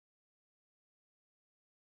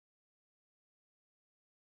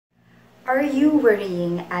Are you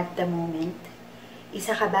worrying at the moment?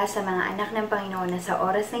 Isa ka ba sa mga anak ng Panginoon na sa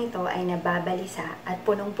oras na ito ay nababalisa at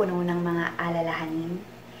punong-puno ng mga alalahanin?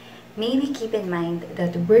 May we keep in mind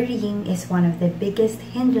that worrying is one of the biggest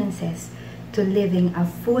hindrances to living a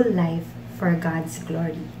full life for God's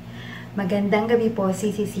glory. Magandang gabi po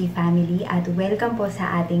CCC Family at welcome po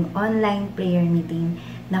sa ating online prayer meeting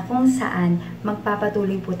na kung saan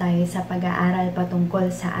magpapatuloy po tayo sa pag-aaral patungkol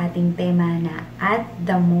sa ating tema na At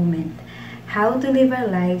the Moment, How to Live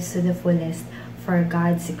Our Lives to the Fullest for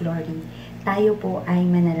God's Glory. Tayo po ay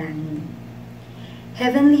manalangin.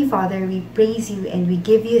 Heavenly Father, we praise you and we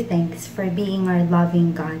give you thanks for being our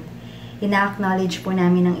loving God. Ina-acknowledge po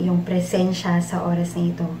namin ang iyong presensya sa oras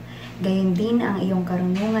na ito. Gayon din ang iyong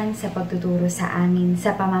karunungan sa pagtuturo sa amin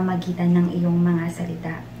sa pamamagitan ng iyong mga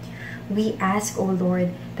salita. We ask, O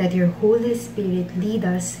Lord, that your Holy Spirit lead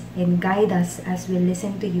us and guide us as we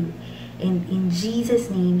listen to you. And in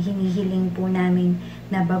Jesus' name, hinihiling po namin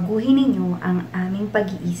na baguhin ninyo ang aming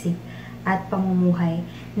pag-iisip at pamumuhay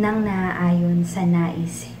ng naaayon sa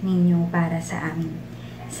nais ninyo para sa amin.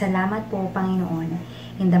 Salamat po, Panginoon.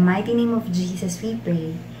 In the mighty name of Jesus we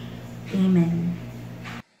pray. Amen.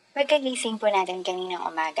 Pagkagising po natin kaninang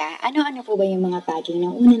umaga, ano-ano po ba yung mga bagay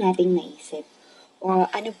na una nating naisip? O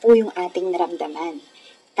ano po yung ating naramdaman?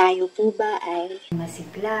 Tayo po ba ay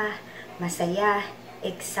masigla, masaya,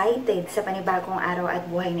 excited sa panibagong araw at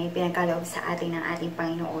buhay na ipinagkaloob sa atin ng ating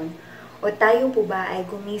Panginoon? O tayo po ba ay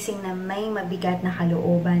gumising na may mabigat na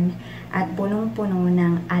kalooban at punong-puno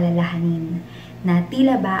ng alalahanin na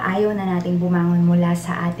tila ba ayaw na nating bumangon mula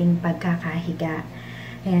sa ating pagkakahiga?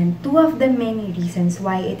 And two of the many reasons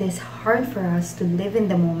why it is hard for us to live in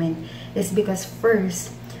the moment is because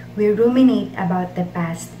first, we ruminate about the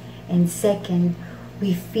past, and second,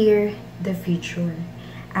 we fear the future.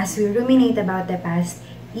 As we ruminate about the past,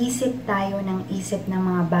 isip tayo ng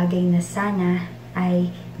mga bagay na sana ay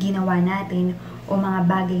ginawa natin o mga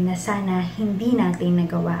bagay na sana hindi natin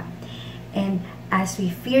nagawa. And as we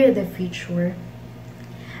fear the future,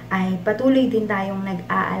 ay patuloy din tayong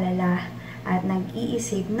nag-aalala at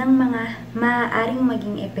nag-iisip ng mga maaaring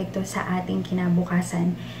maging epekto sa ating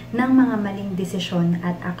kinabukasan ng mga maling desisyon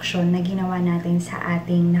at aksyon na ginawa natin sa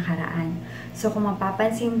ating nakaraan. So kung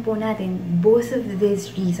mapapansin po natin, both of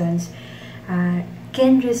these reasons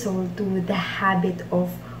can result to the habit of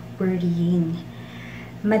worrying.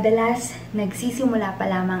 Madalas, nagsisimula pa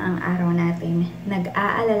lamang ang araw natin,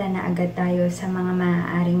 nag-aalala na agad tayo sa mga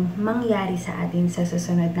maaaring mangyari sa atin sa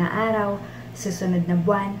susunod na araw, susunod na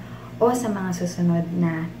buwan, o sa mga susunod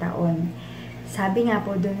na taon. Sabi nga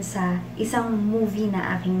po dun sa isang movie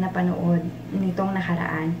na aking napanood nitong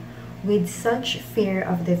nakaraan, with such fear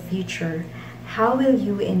of the future, how will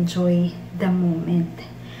you enjoy the moment?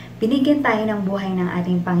 Binigyan tayo ng buhay ng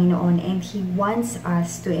ating Panginoon and He wants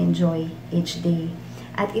us to enjoy each day.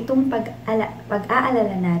 At itong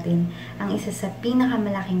pag-aalala natin ang isa sa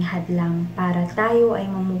pinakamalaking hadlang para tayo ay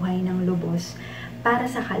mamuhay ng lubos para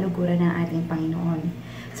sa kaluguran ng ating Panginoon.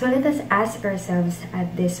 So let us ask ourselves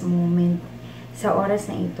at this moment, sa oras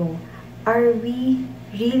na ito, are we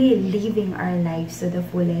really living our lives to the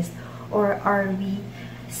fullest, or are we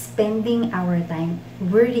spending our time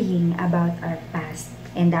worrying about our past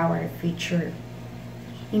and our future?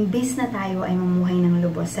 Imbis na tayo ay mamuhay ng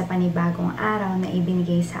lubos sa panibagong araw na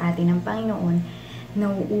ibinigay sa atin ng Panginoon,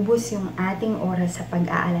 nauubos yung ating oras sa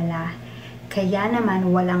pag-aalala. Kaya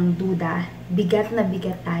naman walang duda, bigat na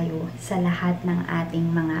bigat tayo sa lahat ng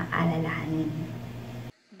ating mga alalahanin.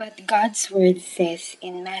 But God's word says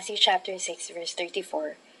in Matthew chapter 6 verse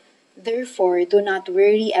 34, "Therefore do not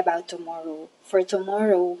worry about tomorrow, for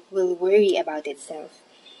tomorrow will worry about itself.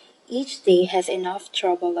 Each day has enough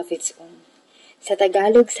trouble of its own." Sa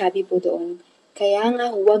Tagalog sabi po doon, kaya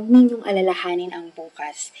nga huwag ninyong alalahanin ang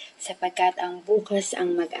bukas, sapagkat ang bukas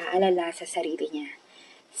ang mag-aalala sa sarili niya.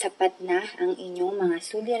 Sapat na ang inyong mga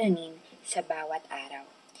suliranin sa bawat araw.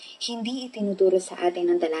 Hindi itinuturo sa atin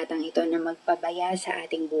ng talatang ito na magpabaya sa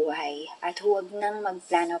ating buhay at huwag nang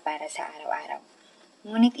magplano para sa araw-araw.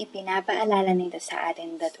 Ngunit ipinapaalala nito sa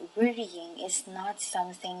atin that worrying is not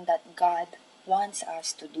something that God wants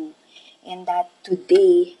us to do, and that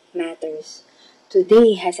today matters.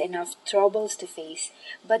 Today has enough troubles to face,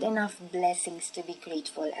 but enough blessings to be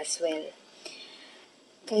grateful as well.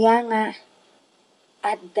 Kaya nga,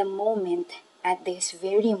 at the moment, at this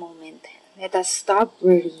very moment, let us stop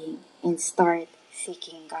worrying and start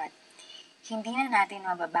seeking God. Hindi na natin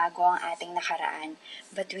mababago ang ating nakaraan,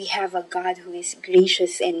 but we have a God who is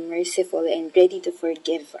gracious and merciful and ready to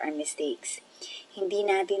forgive our mistakes. Hindi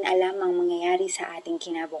natin alam ang mangyayari sa ating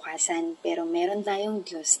kinabukasan, pero meron tayong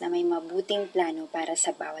Diyos na may mabuting plano para sa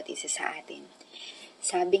bawat isa sa atin.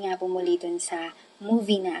 Sabi nga po muli dun sa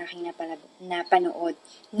movie na aking napanood,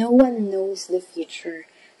 no one knows the future,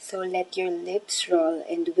 so let your lips roll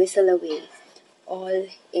and whistle away. All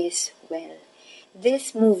is well.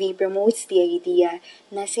 This movie promotes the idea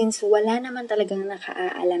na since wala naman talagang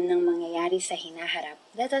nakaalam ng mangyayari sa hinaharap,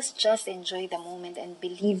 let us just enjoy the moment and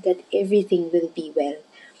believe that everything will be well.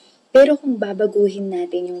 Pero kung babaguhin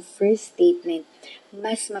natin yung first statement,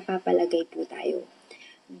 mas mapapalagay po tayo.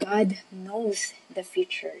 God knows the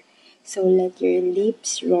future, so let your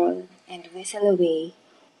lips roll and whistle away,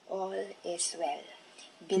 all is well.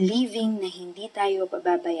 Believing na hindi tayo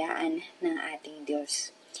pababayaan ng ating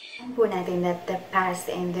Diyos. Alam po natin that the past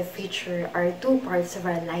and the future are two parts of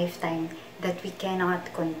our lifetime that we cannot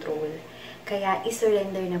control. Kaya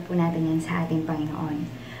isurrender na po natin yan sa ating Panginoon.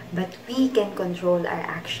 But we can control our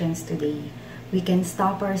actions today. We can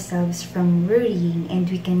stop ourselves from worrying and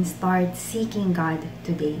we can start seeking God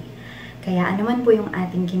today. Kaya anuman po yung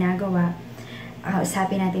ating ginagawa,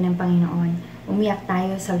 usapin natin ng Panginoon, umiyak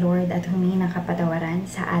tayo sa Lord at humingi ng kapatawaran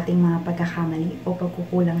sa ating mga pagkakamali o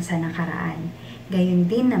pagkukulang sa nakaraan.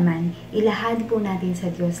 Gayon din naman, ilahad po natin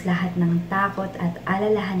sa Diyos lahat ng takot at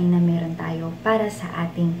alalahanin na meron tayo para sa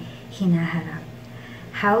ating hinaharap.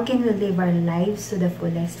 How can we live our lives to the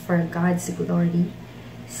fullest for God's glory?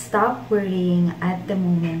 Stop worrying at the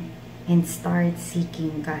moment and start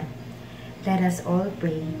seeking God. Let us all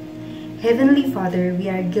pray. Heavenly Father,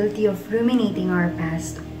 we are guilty of ruminating our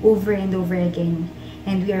past over and over again,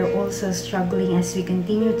 and we are also struggling as we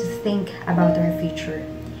continue to think about our future.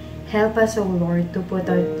 Help us, O Lord, to put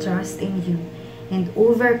our trust in You and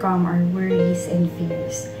overcome our worries and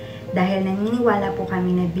fears. Dahil naniniwala po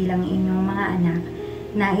kami na bilang inyong mga anak,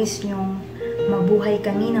 nais Niyong mabuhay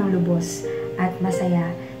kami ng lubos at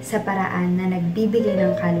masaya sa paraan na nagbibigay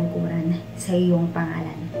ng kalungkuran sa iyong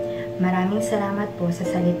pangalan. Maraming salamat po sa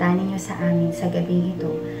salita ninyo sa amin sa gabing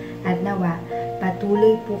ito at nawa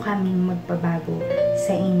patuloy po kaming magpabago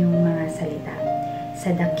sa inyong mga salita.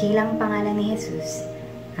 Sa dakilang pangalan ni Jesus.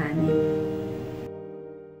 Amen.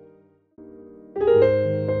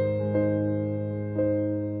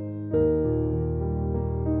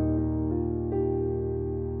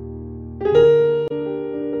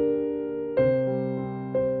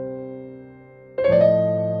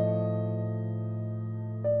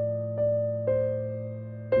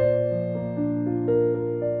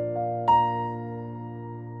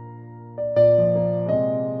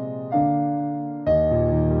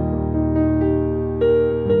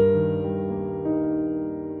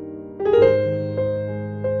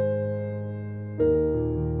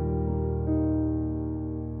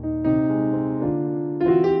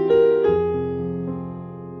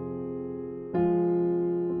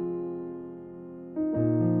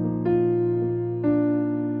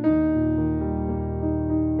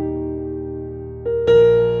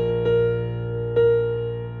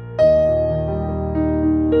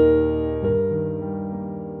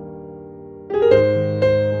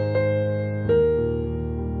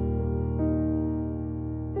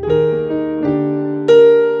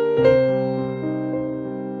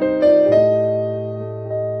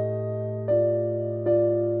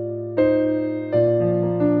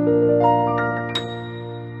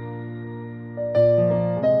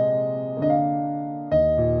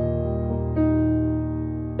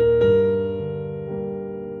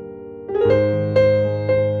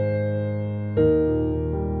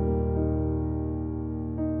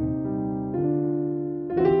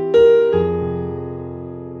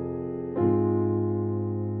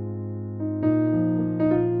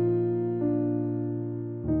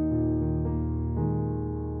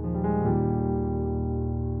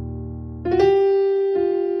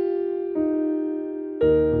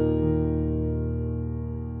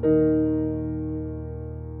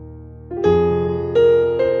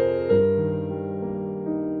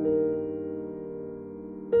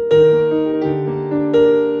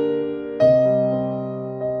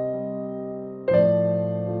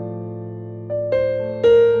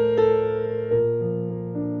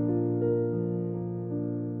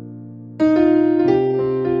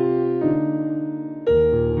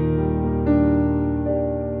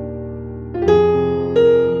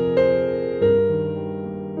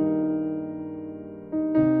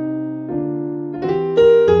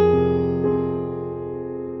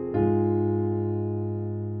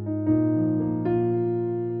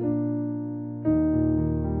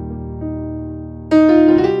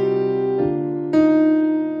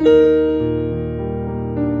 Thank you.